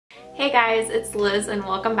Hey guys, it's Liz and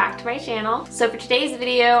welcome back to my channel. So for today's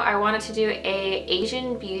video, I wanted to do a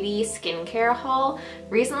Asian beauty skincare haul.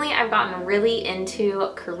 Recently, I've gotten really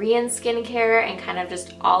into Korean skincare and kind of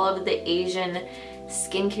just all of the Asian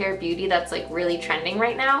skincare beauty that's like really trending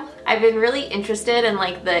right now. I've been really interested in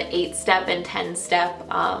like the 8-step and 10-step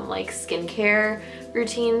like skincare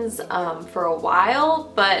routines for a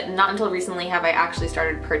while, but not until recently have I actually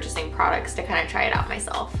started purchasing products to kind of try it out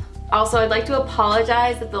myself. Also, I'd like to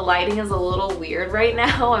apologize that the lighting is a little weird right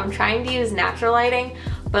now. I'm trying to use natural lighting,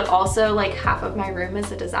 but also like half of my room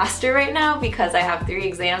is a disaster right now because I have 3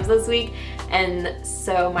 exams this week, and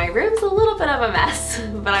so my room's a little bit of a mess,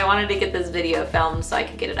 but I wanted to get this video filmed so I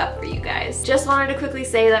could get it up for you guys. Just wanted to quickly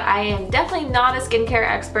say that I am definitely not a skincare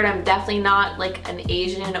expert. I'm definitely not like an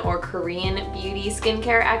Asian or Korean beauty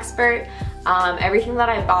skincare expert. Everything that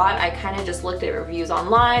I bought, I kind of just looked at reviews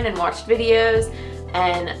online and watched videos,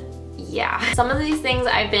 and yeah. Some of these things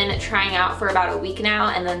I've been trying out for about a week now,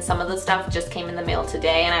 and then some of the stuff just came in the mail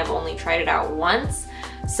today and I've only tried it out once.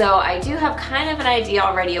 So I do have kind of an idea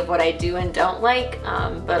already of what I do and don't like,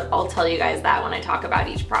 but I'll tell you guys that when I talk about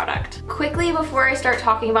each product. Quickly, before I start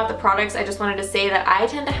talking about the products, I just wanted to say that I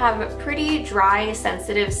tend to have pretty dry,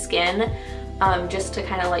 sensitive skin. Just to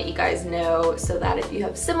kind of let you guys know so that if you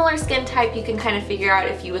have similar skin type, you can kind of figure out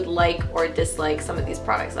if you would like or dislike some of these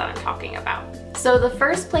products that I'm talking about. So the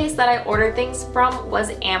first place that I ordered things from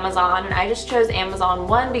was Amazon, and I just chose Amazon,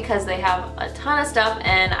 one, because they have a ton of stuff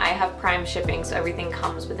and I have Prime shipping, so everything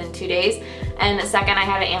comes within 2 days, and second, I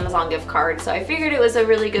had an Amazon gift card, so I figured it was a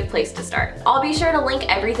really good place to start. I'll be sure to link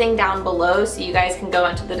everything down below so you guys can go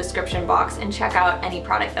into the description box and check out any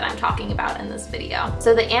product that I'm talking about in this video.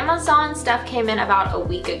 So the Amazon stuff came in about a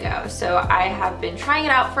week ago, so I have been trying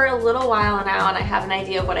it out for a little while now and I have an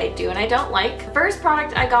idea of what I do and I don't like. The first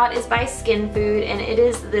product I got is by Skin Food, and it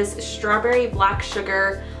is this strawberry black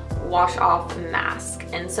sugar wash off mask,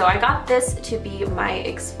 and so I got this to be my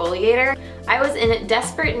exfoliator. I was in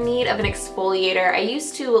desperate need of an exfoliator. I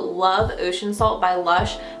used to love Ocean Salt by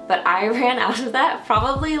Lush, but I ran out of that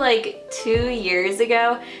probably like 2 years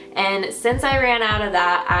ago, and since I ran out of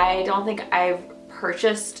that, I don't think I've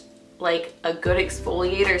purchased like a good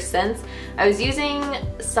exfoliator since. I was using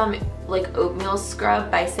some like oatmeal scrub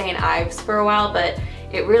by St. Ives for a while, but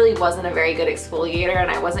it really wasn't a very good exfoliator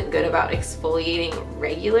and I wasn't good about exfoliating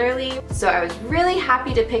regularly. So I was really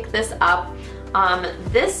happy to pick this up.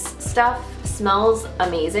 This stuff smells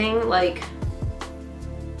amazing. Like,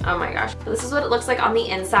 oh my gosh. This is what it looks like on the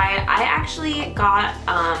inside. I actually got,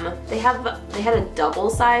 they had a double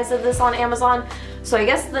size of this on Amazon. So I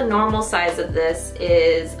guess the normal size of this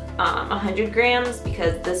is 100 grams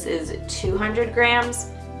because this is 200 grams.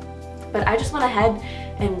 But I just went ahead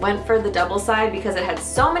and went for the double side because it had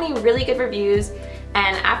so many really good reviews,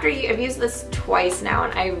 and after I've used this twice now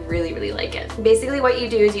and I really like it. Basically what you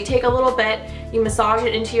do is you take a little bit, you massage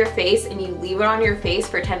it into your face and you leave it on your face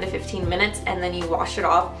for 10 to 15 minutes and then you wash it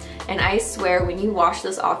off, and I swear when you wash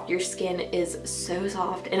this off, your skin is so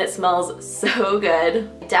soft and it smells so good.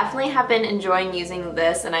 I definitely have been enjoying using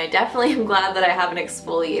this, and I definitely am glad that I have an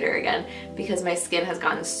exfoliator again because my skin has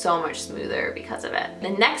gotten so much smoother because of it.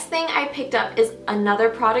 The next thing I picked up is another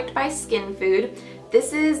product by Skin Food.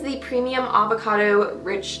 This is the Premium Avocado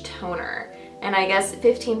Rich Toner, and I guess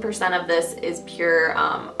 15% of this is pure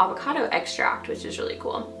avocado extract, which is really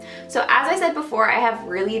cool. So as I said before, I have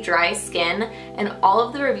really dry skin, and all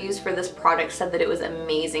of the reviews for this product said that it was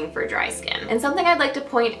amazing for dry skin. And something I'd like to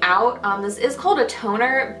point out, this is called a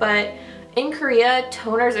toner, but in Korea,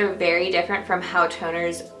 toners are very different from how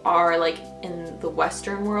toners are like in the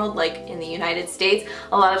Western world, like in the United States.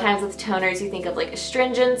 A lot of times with toners, you think of like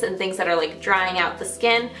astringents and things that are like drying out the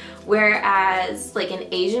skin, whereas like in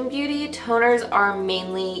Asian beauty, toners are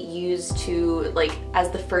mainly used to like as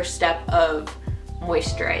the first step of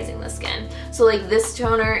moisturizing the skin. So like this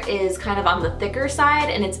toner is kind of on the thicker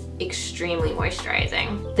side and it's extremely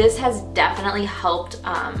moisturizing. This has definitely helped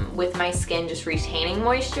with my skin just retaining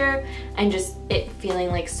moisture and just it feeling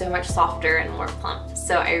like so much softer and more plump.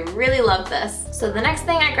 So I really love this. So the next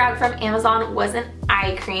thing I grabbed from Amazon was an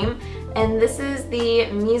eye cream, and this is the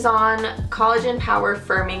Mizon Collagen Power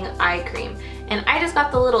Firming Eye Cream. And I just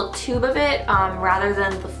got the little tube of it rather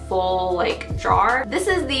than the full like jar. This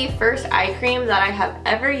is the first eye cream that I have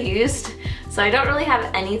ever used, so I don't really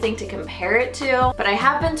have anything to compare it to, but I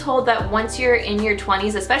have been told that once you're in your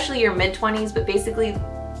 20s, especially your mid-20s, but basically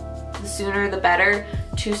the sooner the better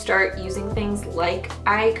to start using things like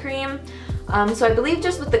eye cream. So I believe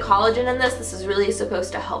just with the collagen in this is really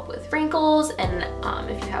supposed to help with wrinkles and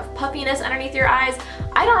if you have puffiness underneath your eyes.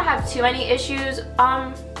 I don't have too many issues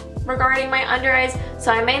regarding my under eyes,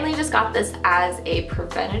 so I mainly just got this as a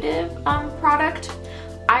preventative product.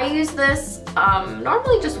 I use this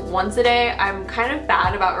normally just once a day. I'm kind of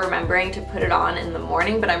bad about remembering to put it on in the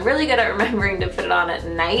morning, but I'm really good at remembering to put it on at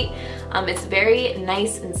night. It's very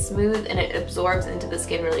nice and smooth and it absorbs into the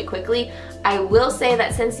skin really quickly. I will say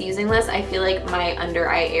that since using this, I feel like my under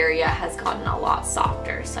eye area has gotten a lot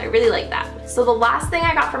softer, so I really like that. So the last thing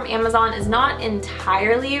I got from Amazon is not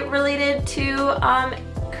entirely related to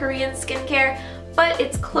Korean skincare, but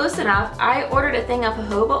it's close enough. I ordered a thing of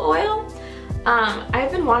jojoba oil.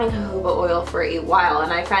 I've been wanting jojoba oil for a while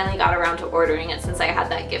and I finally got around to ordering it since I had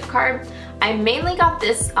that gift card. I mainly got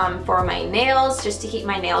this for my nails, just to keep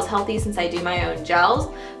my nails healthy since I do my own gels,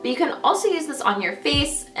 but you can also use this on your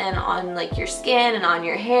face and on like your skin and on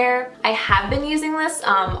your hair. I have been using this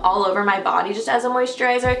all over my body just as a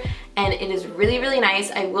moisturizer, and it is really, really nice.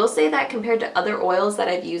 I will say that compared to other oils that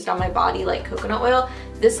I've used on my body like coconut oil,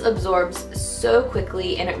 this absorbs so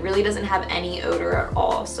quickly and it really doesn't have any odor at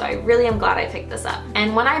all, so I really am glad I picked this up.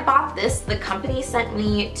 And when I bought this, the company sent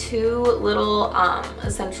me 2 little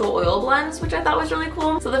essential oil blends, which I thought was really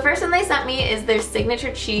cool. So the first one they sent me is their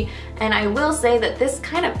Signature Chi, and I will say that this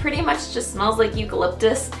kind of pretty much just smells like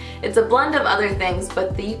eucalyptus. It's a blend of other things,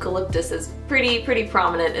 but the eucalyptus is pretty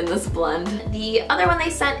prominent in this blend. The other one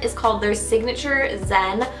they sent is called their Signature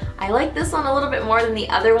Zen. I like this one a little bit more than the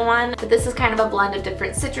other one, but this is kind of a blend of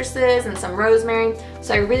different citruses and some rosemary,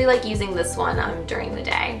 so I really like using this one during the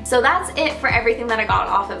day. So that's it for everything that I got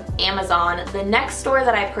off of Amazon. The next store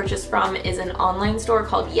that I purchased from is an online store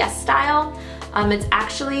called Yesstyle. It's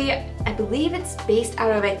actually, I believe it's based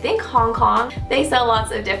out of, I think, Hong Kong. They sell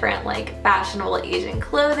lots of different like fashionable Asian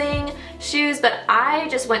clothing, shoes, but I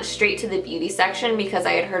just went straight to the beauty section because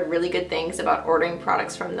I had heard really good things about ordering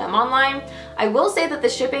products from them online. I will say that the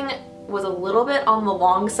shipping was a little bit on the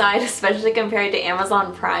long side, especially compared to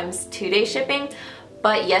Amazon Prime's 2-day shipping.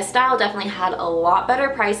 But Yesstyle definitely had a lot better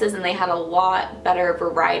prices and they had a lot better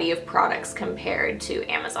variety of products compared to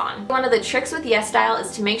Amazon. One of the tricks with Yesstyle is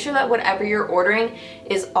to make sure that whatever you're ordering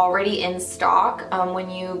is already in stock. When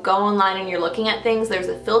you go online and you're looking at things, there's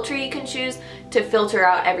a filter you can choose to filter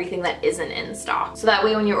out everything that isn't in stock. So that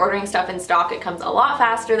way when you're ordering stuff in stock, it comes a lot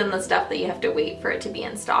faster than the stuff that you have to wait for it to be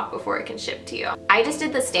in stock before it can ship to you. I just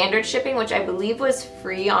did the standard shipping, which I believe was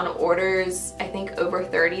free on orders, I think over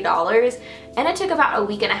 $30, and it took about a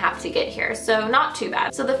week and a half to get here, so not too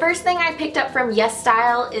bad. So the first thing I picked up from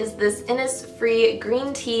Yesstyle is this Innisfree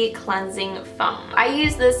Green Tea Cleansing Foam. I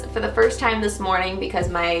used this for the first time this morning because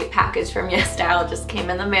my package from Yesstyle just came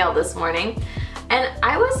in the mail this morning. And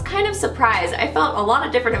I was kind of surprised. I felt a lot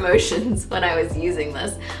of different emotions when I was using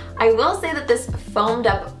this. I will say that this foamed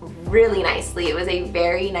up really nicely. It was a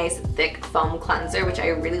very nice thick foam cleanser, which I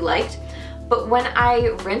really liked. But when I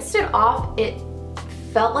rinsed it off, it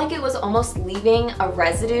felt like it was almost leaving a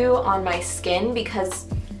residue on my skin because,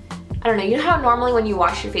 I don't know, you know how normally when you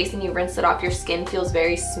wash your face and you rinse it off, your skin feels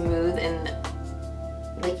very smooth and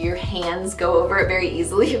like your hands go over it very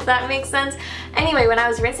easily, if that makes sense. Anyway, when I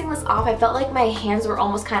was rinsing this off, I felt like my hands were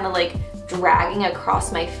almost kind of like dragging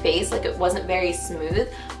across my face, like it wasn't very smooth.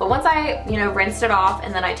 But once I, rinsed it off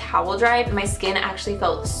and then I towel dried, my skin actually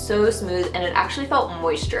felt so smooth and it actually felt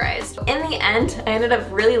moisturized. In the end, I ended up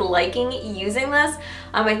really liking using this.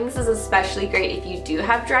 I think this is especially great if you do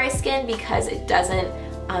have dry skin because it doesn't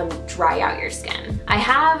dry out your skin. I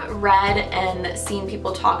have read and seen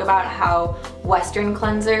people talk about how Western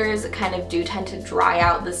cleansers kind of do tend to dry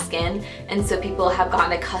out the skin, and so people have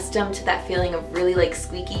gotten accustomed to that feeling of really like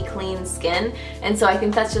squeaky clean skin, and so I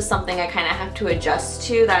think that's just something I kind of have to adjust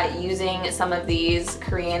to, that using some of these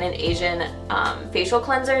Korean and Asian facial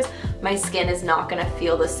cleansers, my skin is not going to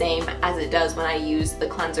feel the same as it does when I use the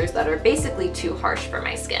cleansers that are basically too harsh for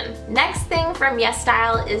my skin. Next thing from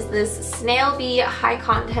Yesstyle is this Snail Bee High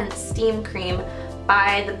Content Steam Cream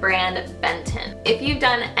by the brand Benton. If you've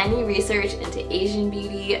done any research into Asian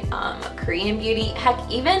beauty, Korean beauty, heck,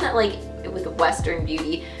 even like with Western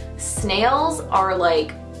beauty, snails are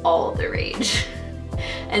like all the rage.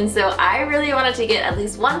 And so I really wanted to get at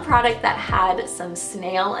least one product that had some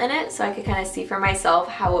snail in it so I could kind of see for myself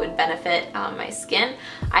how it would benefit my skin.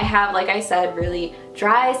 I have, like I said, really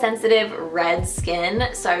dry, sensitive, red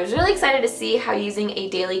skin, so I was really excited to see how using a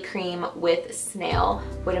daily cream with snail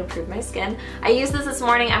would improve my skin. I used this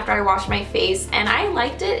morning after I washed my face and I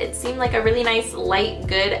liked it. It seemed like a really nice, light,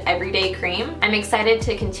 good, everyday cream. I'm excited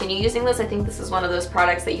to continue using this. I think this is one of those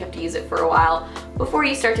products that you have to use it for a while before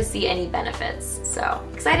you start to see any benefits. So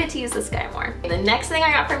excited to use this guy more. The next thing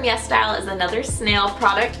I got from Yesstyle is another snail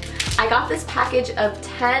product. I got this package of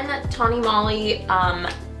 10 Tony Moly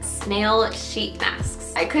snail sheet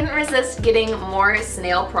masks. I couldn't resist getting more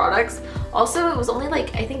snail products. Also, it was only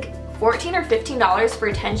like, I think $14 or $15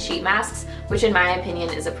 for 10 sheet masks, which in my opinion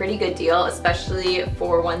is a pretty good deal, especially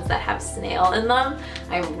for ones that have snail in them.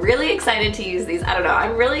 I'm really excited to use these. I don't know,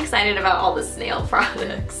 I'm really excited about all the snail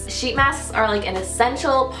products. Sheet masks are like an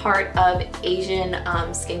essential part of Asian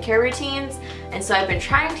skincare routines, and so I've been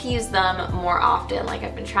trying to use them more often. Like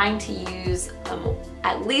I've been trying to use them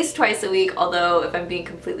at least twice a week, although if I'm being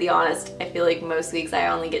completely honest, I feel like most weeks I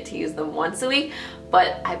only get to use them once a week,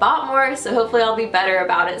 but I bought more, so hopefully I'll be better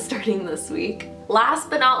about it starting this week. Last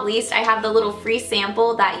but not least, I have the little free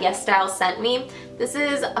sample that Yesstyle sent me. This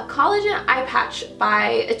is a collagen eye patch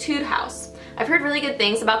by Etude House. I've heard really good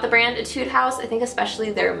things about the brand Etude House. I think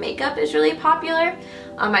especially their makeup is really popular.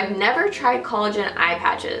 I've never tried collagen eye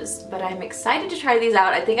patches, but I'm excited to try these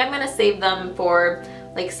out. I think I'm gonna save them for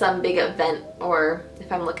like some big event, or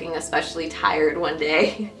if I'm looking especially tired one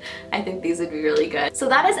day. I think these would be really good. So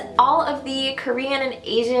that is all of the Korean and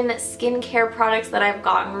Asian skincare products that I've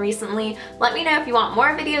gotten recently. Let me know if you want more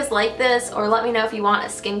videos like this, or let me know if you want a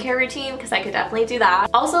skincare routine, because I could definitely do that.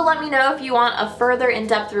 Also, let me know if you want a further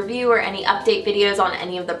in-depth review or any update videos on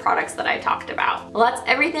any of the products that I talked about. Well, that's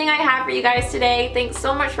everything I have for you guys today. Thanks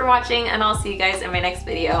so much for watching, and I'll see you guys in my next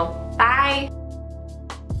video. Bye!